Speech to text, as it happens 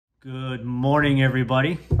Good morning,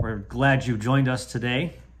 everybody. We're glad you joined us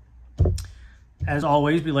today. As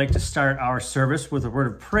always, we like to start our service with a word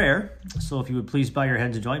of prayer. So if you would please bow your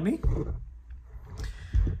heads and join me.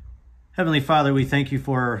 Heavenly Father, we thank you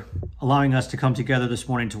for allowing us to come together this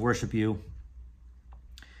morning to worship you.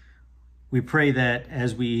 We pray that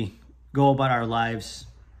as we go about our lives,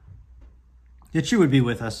 that you would be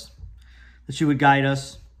with us, that you would guide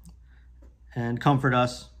us and comfort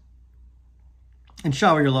us, and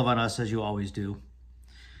shower your love on us as you always do.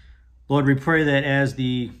 Lord, we pray that as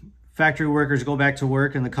the factory workers go back to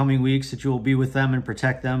work in the coming weeks, that you will be with them and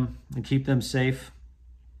protect them and keep them safe,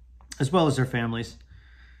 as well as their families.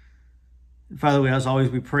 And Father, as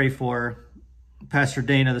always, we pray for Pastor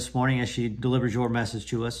Dana this morning as she delivers your message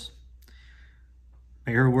to us.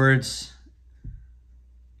 May her words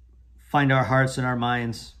find our hearts and our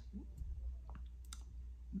minds.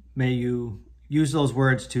 May you use those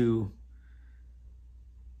words to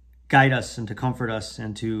guide us and to comfort us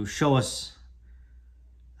and to show us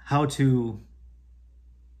how to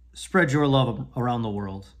spread your love around the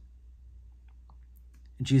world.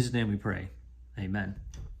 In Jesus' name we pray. Amen.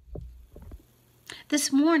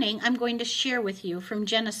 This morning, I'm going to share with you from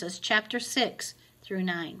Genesis chapter 6 through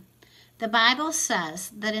 9. The Bible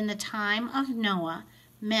says that in the time of Noah,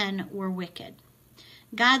 men were wicked.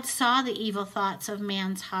 God saw the evil thoughts of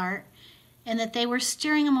man's heart and that they were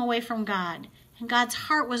steering him away from God. And God's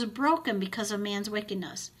heart was broken because of man's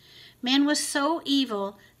wickedness. Man was so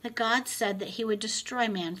evil that God said that he would destroy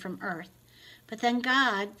man from earth. But then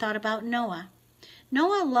God thought about Noah.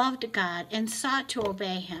 Noah loved God and sought to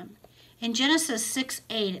obey him. In Genesis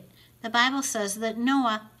 6:8, the Bible says that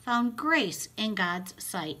Noah found grace in God's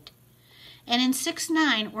sight. And in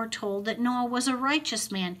 6:9, we're told that Noah was a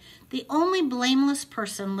righteous man, the only blameless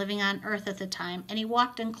person living on earth at the time, and he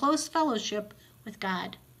walked in close fellowship with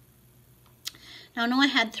God. Now, Noah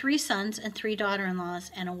had 3 sons and 3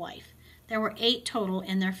 daughter-in-laws and a wife. There were 8 total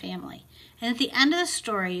in their family. And at the end of the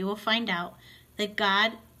story, you will find out that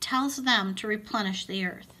God tells them to replenish the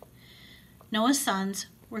earth. Noah's sons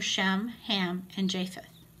were Shem, Ham, and Japheth.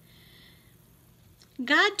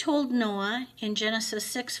 God told Noah in Genesis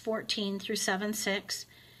 6:14 through 7:6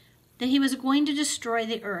 that he was going to destroy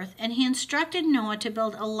the earth, and he instructed Noah to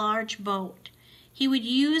build a large boat. He would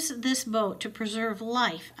use this boat to preserve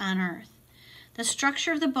life on earth. The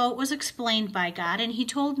structure of the boat was explained by God, and he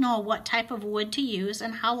told Noah what type of wood to use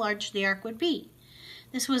and how large the ark would be.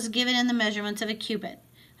 This was given in the measurements of a cubit,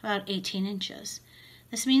 about 18 inches.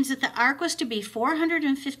 This means that the ark was to be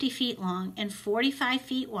 450 feet long and 45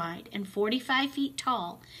 feet wide and 45 feet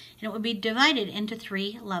tall, and it would be divided into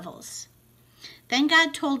 3 levels. Then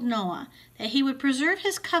God told Noah that he would preserve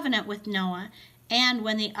his covenant with Noah, and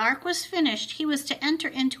when the ark was finished, he was to enter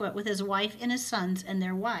into it with his wife and his sons and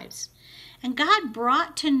their wives. And God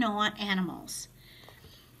brought to Noah animals.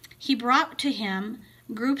 He brought to him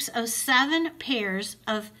groups of 7 pairs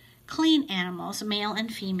of clean animals, male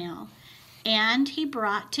and female. And he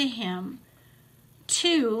brought to him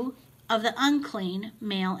 2 of the unclean,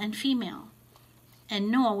 male and female. And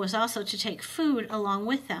Noah was also to take food along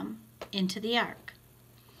with them into the ark.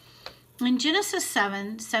 In Genesis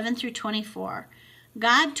 7 through 24,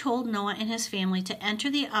 God told Noah and his family to enter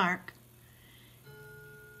the ark.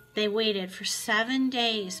 They waited for 7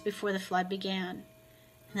 days before the flood began.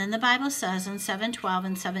 And then the Bible says in 7:12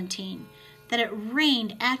 and 17 that it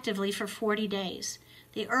rained actively for 40 days.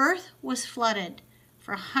 The earth was flooded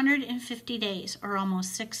for 150 days, or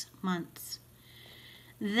almost 6 months.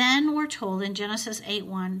 Then we're told in Genesis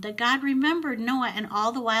 8:1 that God remembered Noah and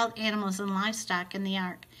all the wild animals and livestock in the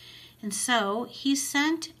ark. And so he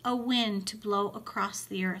sent a wind to blow across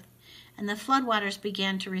the earth, and the floodwaters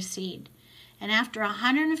began to recede. And after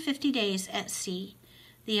 150 days at sea,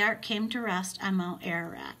 the ark came to rest on Mount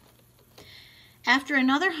Ararat. After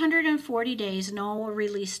another 140 days, Noah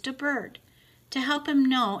released a bird to help him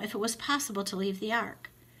know if it was possible to leave the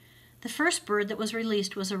ark. The first bird that was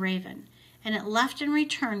released was a raven, and it left and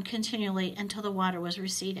returned continually until the water was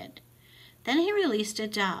receded. Then he released a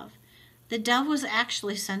dove. The dove was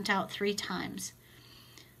actually sent out 3 times.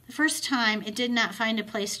 The first time, it did not find a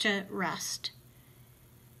place to rest.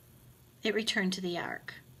 It returned to the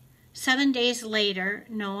ark. 7 days later,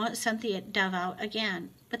 Noah sent the dove out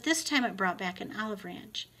again, but this time it brought back an olive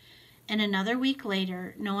branch. And another week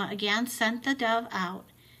later, Noah again sent the dove out,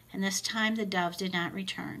 and this time the dove did not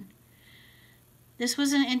return. This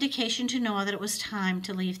was an indication to Noah that it was time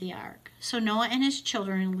to leave the ark. So Noah and his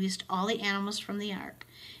children released all the animals from the ark,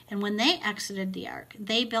 and when they exited the ark,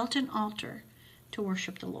 they built an altar to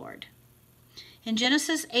worship the Lord. In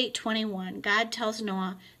Genesis 8:21, God tells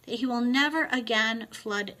Noah that he will never again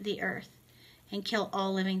flood the earth. and kill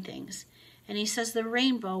all living things. And he says the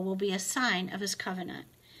rainbow will be a sign of his covenant.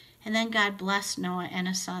 And then God blessed Noah and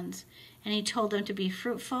his sons, and he told them to be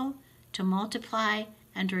fruitful, to multiply,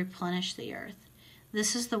 and to replenish the earth.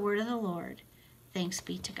 This is the word of the Lord. Thanks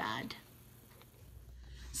be to God.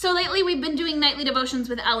 So lately we've been doing nightly devotions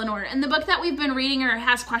with Eleanor, and the book that we've been reading her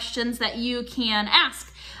has questions that you can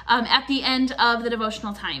ask at the end of the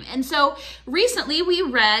devotional time. And so recently we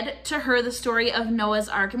read to her the story of Noah's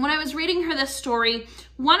Ark. And when I was reading her this story,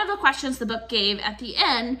 one of the questions the book gave at the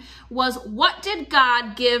end was, what did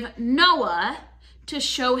God give Noah to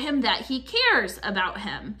show him that he cares about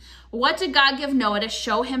him? What did God give Noah to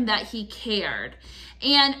show him that he cared?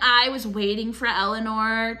 And I was waiting for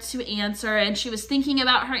Eleanor to answer, and she was thinking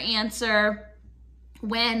about her answer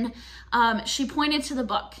when she pointed to the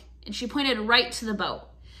book, and she pointed right to the boat.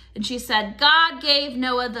 And she said, God gave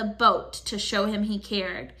Noah the boat to show him he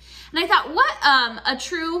cared. And I thought, what a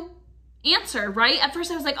true answer, right? At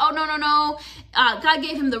first I was like, oh, no. God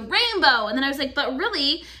gave him the rainbow. And then I was like, but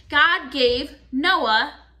really, God gave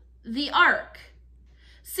Noah the ark.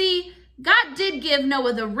 See, God did give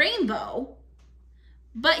Noah the rainbow,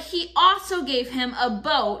 but he also gave him a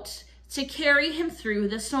boat to carry him through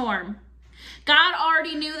the storm. God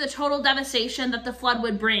already knew the total devastation that the flood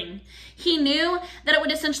would bring. He knew that it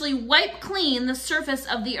would essentially wipe clean the surface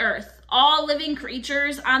of the earth. All living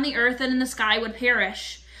creatures on the earth and in the sky would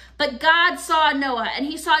perish. But God saw Noah, and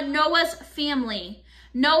he saw Noah's family.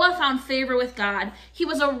 Noah found favor with God. He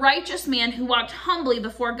was a righteous man who walked humbly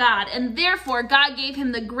before God, and therefore God gave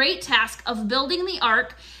him the great task of building the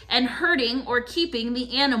ark and herding or keeping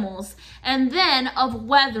the animals, and then of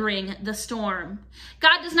weathering the storm.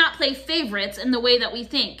 God does not play favorites in the way that we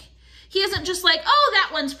think. He isn't just like, oh, that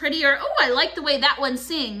one's pretty, or oh, I like the way that one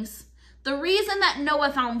sings. The reason that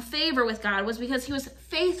Noah found favor with God was because he was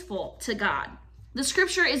faithful to God. The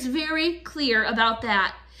scripture is very clear about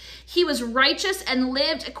that. He was righteous and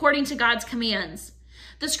lived according to God's commands.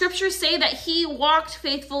 The scriptures say that he walked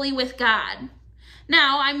faithfully with God.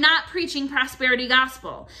 Now, I'm not preaching prosperity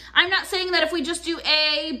gospel. I'm not saying that if we just do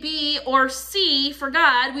A, B, or C for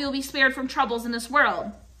God, we will be spared from troubles in this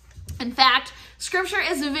world. In fact, scripture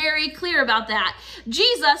is very clear about that.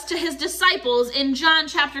 Jesus, to his disciples in John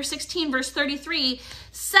chapter 16, verse 33,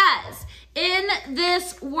 says, in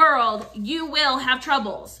this world, you will have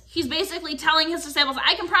troubles. He's basically telling his disciples,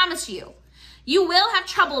 I can promise you, you will have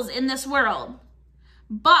troubles in this world.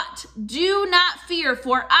 But do not fear,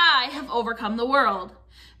 for I have overcome the world.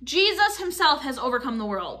 Jesus himself has overcome the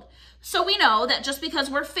world. So we know that just because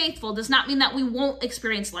we're faithful does not mean that we won't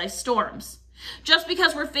experience life's storms. Just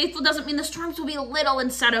because we're faithful doesn't mean the storms will be little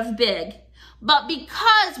instead of big. But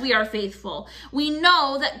because we are faithful, we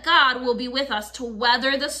know that God will be with us to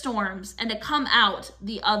weather the storms and to come out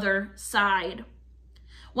the other side.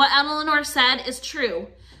 What Eleanor said is true.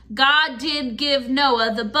 God did give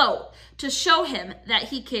Noah the boat to show him that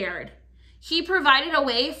he cared. He provided a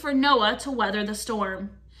way for Noah to weather the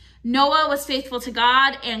storm. Noah was faithful to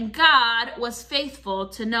God, and God was faithful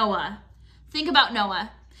to Noah. Think about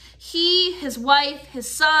Noah. He, his wife, his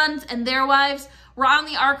sons, and their wives were on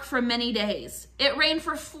the ark for many days. It rained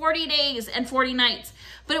for 40 days and 40 nights,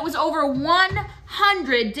 but it was over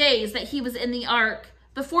 100 days that he was in the ark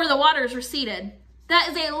before the waters receded. That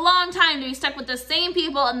is a long time to be stuck with the same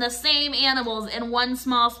people and the same animals in one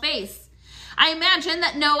small space. I imagine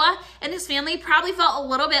that Noah and his family probably felt a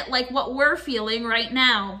little bit like what we're feeling right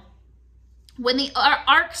now. When the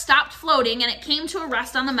ark stopped floating and it came to a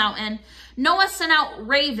rest on the mountain, Noah sent out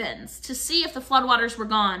ravens to see if the floodwaters were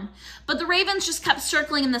gone. But the ravens just kept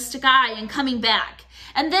circling in the sky and coming back.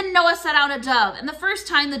 And then Noah sent out a dove. And the first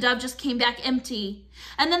time, the dove just came back empty.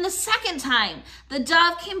 And then the second time, the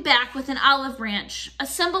dove came back with an olive branch, a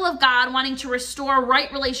symbol of God wanting to restore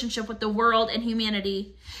right relationship with the world and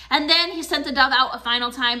humanity. And then he sent the dove out a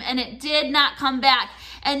final time, and it did not come back.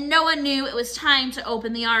 And Noah knew it was time to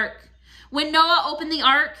open the ark. When Noah opened the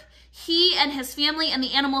ark, he and his family and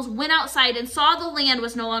the animals went outside and saw the land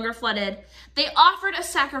was no longer flooded. They offered a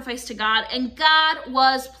sacrifice to God, and God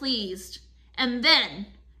was pleased. And then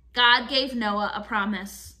God gave Noah a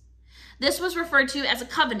promise. This was referred to as a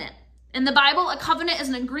covenant. In the Bible, a covenant is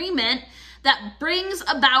an agreement that brings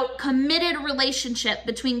about committed relationship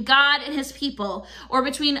between God and his people, or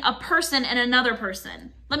between a person and another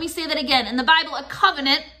person. Let me say that again. In the Bible, a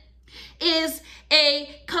covenant is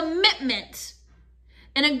a commitment,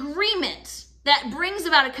 an agreement that brings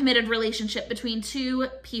about a committed relationship between two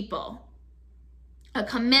people. A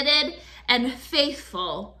committed and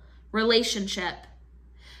faithful relationship.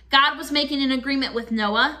 God was making an agreement with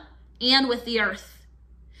Noah and with the earth.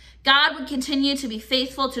 God would continue to be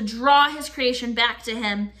faithful to draw his creation back to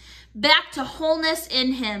him back to wholeness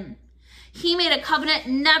in him. He made a covenant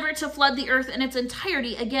never to flood the earth in its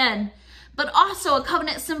entirety again, but also a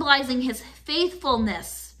covenant symbolizing his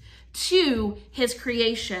faithfulness to his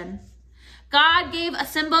creation. God gave a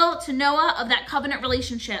symbol to Noah of that covenant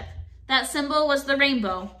relationship. That symbol was the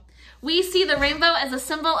rainbow. We see the rainbow as a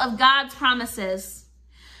symbol of God's promises.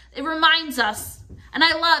 It reminds us, and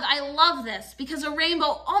I love this, because a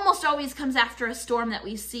rainbow almost always comes after a storm that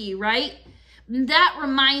we see, right? That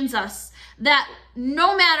reminds us that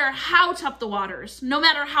no matter how tough the waters, no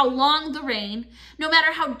matter how long the rain, no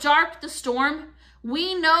matter how dark the storm,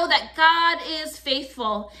 we know that God is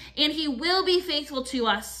faithful and he will be faithful to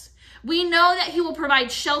us. We know that he will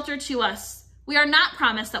provide shelter to us. We are not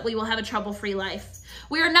promised that we will have a trouble-free life.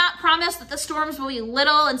 We are not promised that the storms will be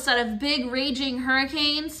little instead of big raging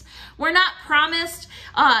hurricanes. We're not promised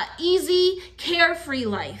easy, carefree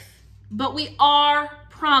life, but we are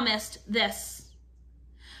promised this.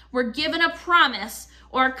 We're given a promise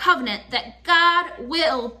or a covenant that God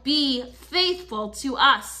will be faithful to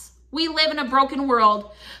us. We live in a broken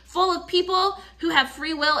world full of people who have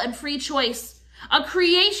free will and free choice, a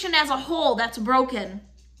creation as a whole that's broken.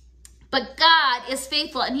 But God is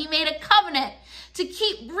faithful, and he made a covenant to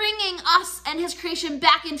keep bringing us and his creation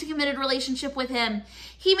back into committed relationship with him.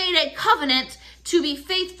 He made a covenant to be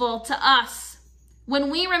faithful to us. When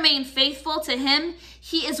we remain faithful to him,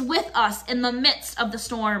 he is with us in the midst of the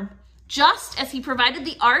storm. Just as he provided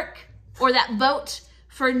the ark or that boat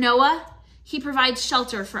for Noah, he provides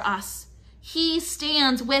shelter for us. He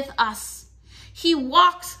stands with us. He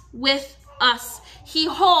walks with us. He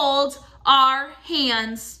holds our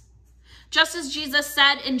hands. Just as Jesus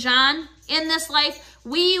said in John, in this life,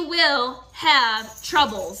 we will have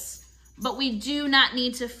troubles, but we do not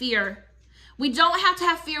need to fear. We don't have to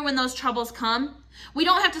have fear when those troubles come. We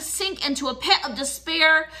don't have to sink into a pit of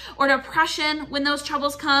despair or depression when those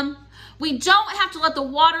troubles come. We don't have to let the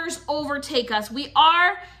waters overtake us. We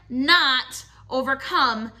are not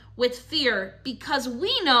overcome with fear because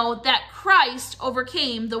we know that Christ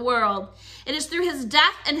overcame the world. It is through his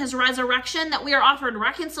death and his resurrection that we are offered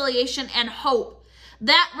reconciliation and hope.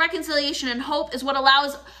 That reconciliation and hope is what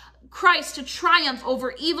allows Christ to triumph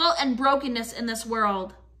over evil and brokenness in this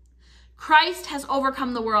world. Christ has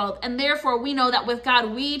overcome the world, and therefore we know that with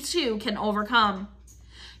God, we too can overcome.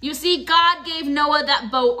 You see, God gave Noah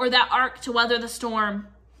that boat or that ark to weather the storm.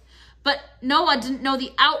 But Noah didn't know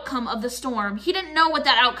the outcome of the storm. He didn't know what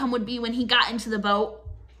that outcome would be when he got into the boat.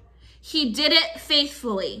 He did it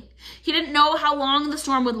faithfully. He didn't know how long the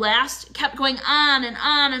storm would last. It kept going on and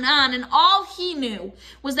on and on. And all he knew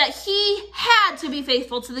was that he had to be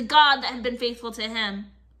faithful to the God that had been faithful to him.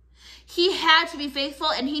 He had to be faithful,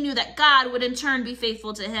 and he knew that God would in turn be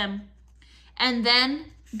faithful to him. And then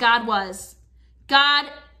God was. God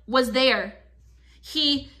was there.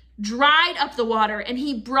 He dried up the water, and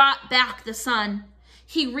he brought back the sun.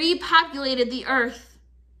 He repopulated the earth.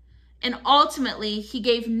 And ultimately, he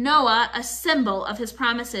gave Noah a symbol of his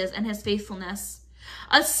promises and his faithfulness.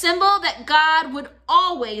 A symbol that God would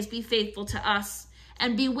always be faithful to us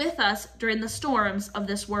and be with us during the storms of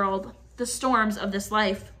this world, the storms of this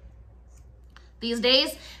life. These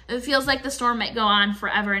days, it feels like the storm might go on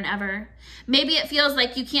forever and ever. Maybe it feels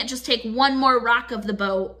like you can't just take one more rock of the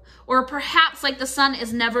boat, or perhaps like the sun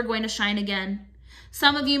is never going to shine again.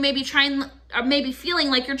 Some of you may be feeling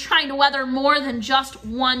like you're trying to weather more than just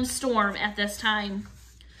one storm at this time.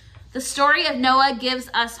 The story of Noah gives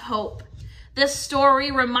us hope. This story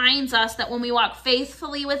reminds us that when we walk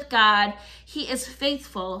faithfully with God, he is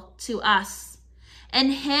faithful to us. In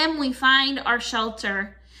him we find our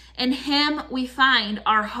shelter. In him we find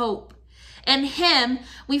our hope. In him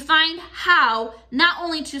we find how not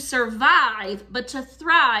only to survive, but to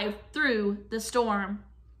thrive through the storm.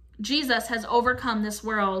 Jesus has overcome this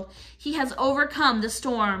world. He has overcome the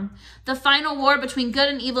storm. The final war between good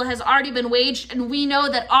and evil has already been waged, and we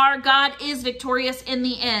know that our God is victorious in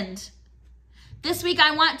the end. This week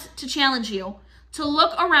I want to challenge you to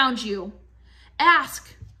look around you.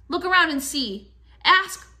 Look around and see.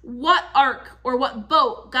 Ask what ark or what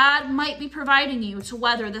boat God might be providing you to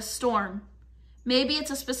weather this storm. Maybe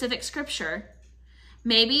it's a specific scripture.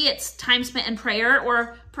 Maybe it's time spent in prayer,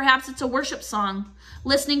 or perhaps it's a worship song,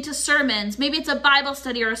 listening to sermons. Maybe it's a Bible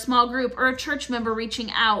study or a small group or a church member reaching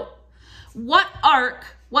out. What ark,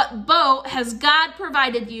 what boat has God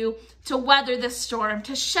provided you to weather this storm,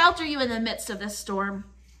 to shelter you in the midst of this storm?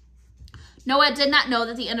 Noah did not know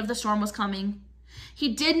that the end of the storm was coming.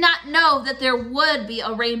 He did not know that there would be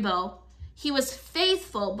a rainbow. He was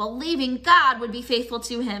faithful, believing God would be faithful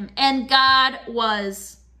to him, and God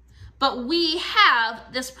was. But we have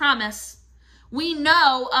this promise. We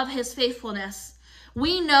know of his faithfulness.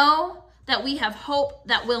 We know that we have hope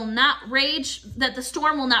that will not rage, that the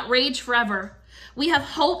storm will not rage forever. We have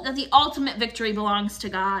hope that the ultimate victory belongs to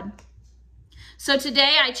God. So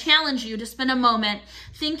today I challenge you to spend a moment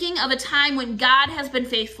thinking of a time when God has been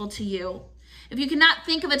faithful to you. If you cannot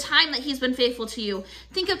think of a time that he's been faithful to you,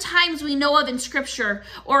 think of times we know of in scripture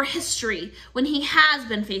or history when he has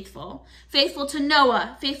been faithful. Faithful to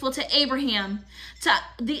Noah, faithful to Abraham, to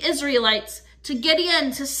the Israelites, to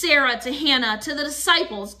Gideon, to Sarah, to Hannah, to the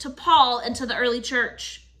disciples, to Paul, and to the early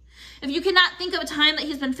church. If you cannot think of a time that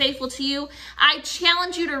he's been faithful to you, I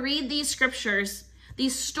challenge you to read these scriptures,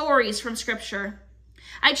 these stories from scripture.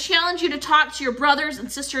 I challenge you to talk to your brothers and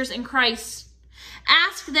sisters in Christ.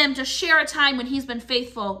 Ask them to share a time when he's been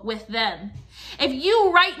faithful with them. If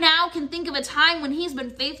you right now can think of a time when he's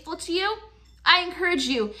been faithful to you, I encourage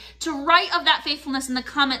you to write of that faithfulness in the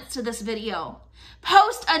comments to this video.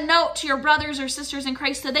 Post a note to your brothers or sisters in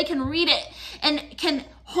Christ so they can read it and can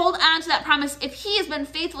hold on to that promise. If he has been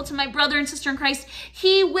faithful to my brother and sister in Christ,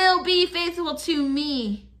 he will be faithful to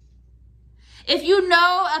me. If you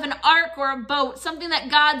know of an ark or a boat, something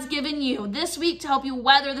that God's given you this week to help you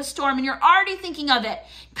weather the storm, and you're already thinking of it,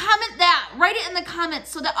 comment that, write it in the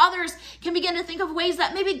comments so that others can begin to think of ways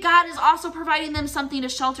that maybe God is also providing them something to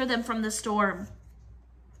shelter them from the storm.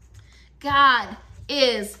 God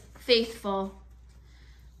is faithful.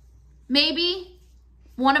 Maybe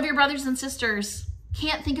one of your brothers and sisters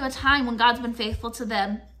can't think of a time when God's been faithful to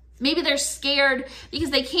them. Maybe they're scared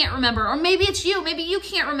because they can't remember. Or maybe it's you. Maybe you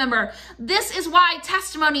can't remember. This is why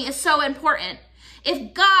testimony is so important.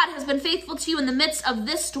 If God has been faithful to you in the midst of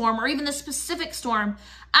this storm or even this specific storm,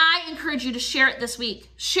 I encourage you to share it this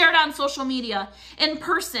week. Share it on social media, in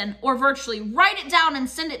person or virtually. Write it down and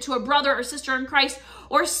send it to a brother or sister in Christ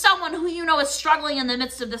or someone who you know is struggling in the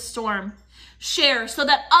midst of this storm. Share so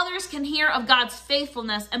that others can hear of God's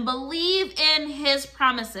faithfulness and believe in his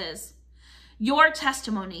promises. Your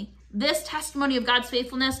testimony, this testimony of God's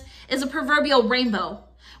faithfulness, is a proverbial rainbow.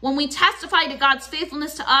 When we testify to God's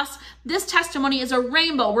faithfulness to us, this testimony is a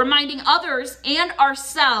rainbow reminding others and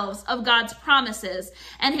ourselves of God's promises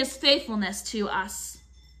and his faithfulness to us.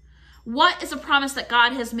 What is a promise that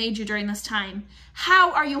God has made you during this time?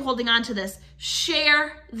 How are you holding on to this?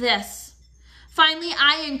 Share this. Finally,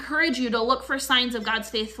 I encourage you to look for signs of God's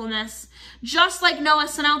faithfulness. Just like Noah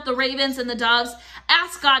sent out the ravens and the doves,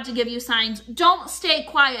 ask God to give you signs. Don't stay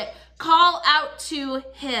quiet. Call out to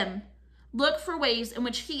him. Look for ways in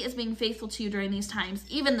which he is being faithful to you during these times,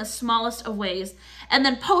 even the smallest of ways, and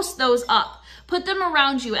then post those up. Put them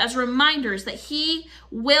around you as reminders that he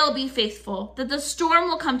will be faithful, that the storm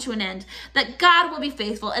will come to an end, that God will be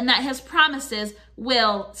faithful, and that his promises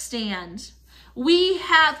will stand. We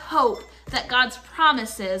have hope that God's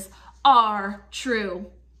promises are true.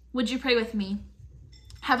 Would you pray with me?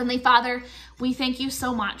 Heavenly Father, we thank you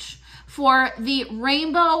so much for the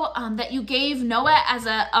rainbow that you gave Noah as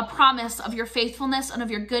a promise of your faithfulness and of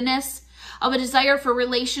your goodness, of a desire for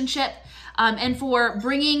relationship, and for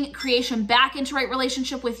bringing creation back into right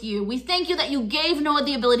relationship with you. We thank you that you gave Noah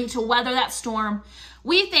the ability to weather that storm.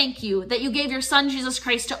 We thank you that you gave your son, Jesus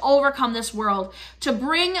Christ, to overcome this world, to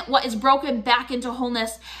bring what is broken back into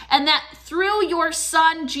wholeness, and that through your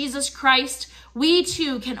son, Jesus Christ, we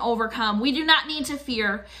too can overcome. We do not need to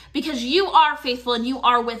fear because you are faithful and you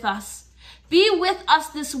are with us. Be with us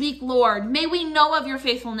this week, Lord. May we know of your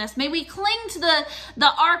faithfulness. May we cling to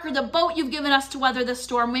the ark or the boat you've given us to weather the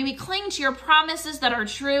storm. May we cling to your promises that are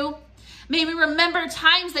true. May we remember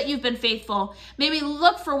times that you've been faithful. May we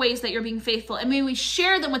look for ways that you're being faithful, and may we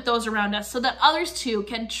share them with those around us so that others too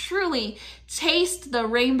can truly taste the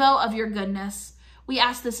rainbow of your goodness. We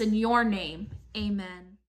ask this in your name. Amen.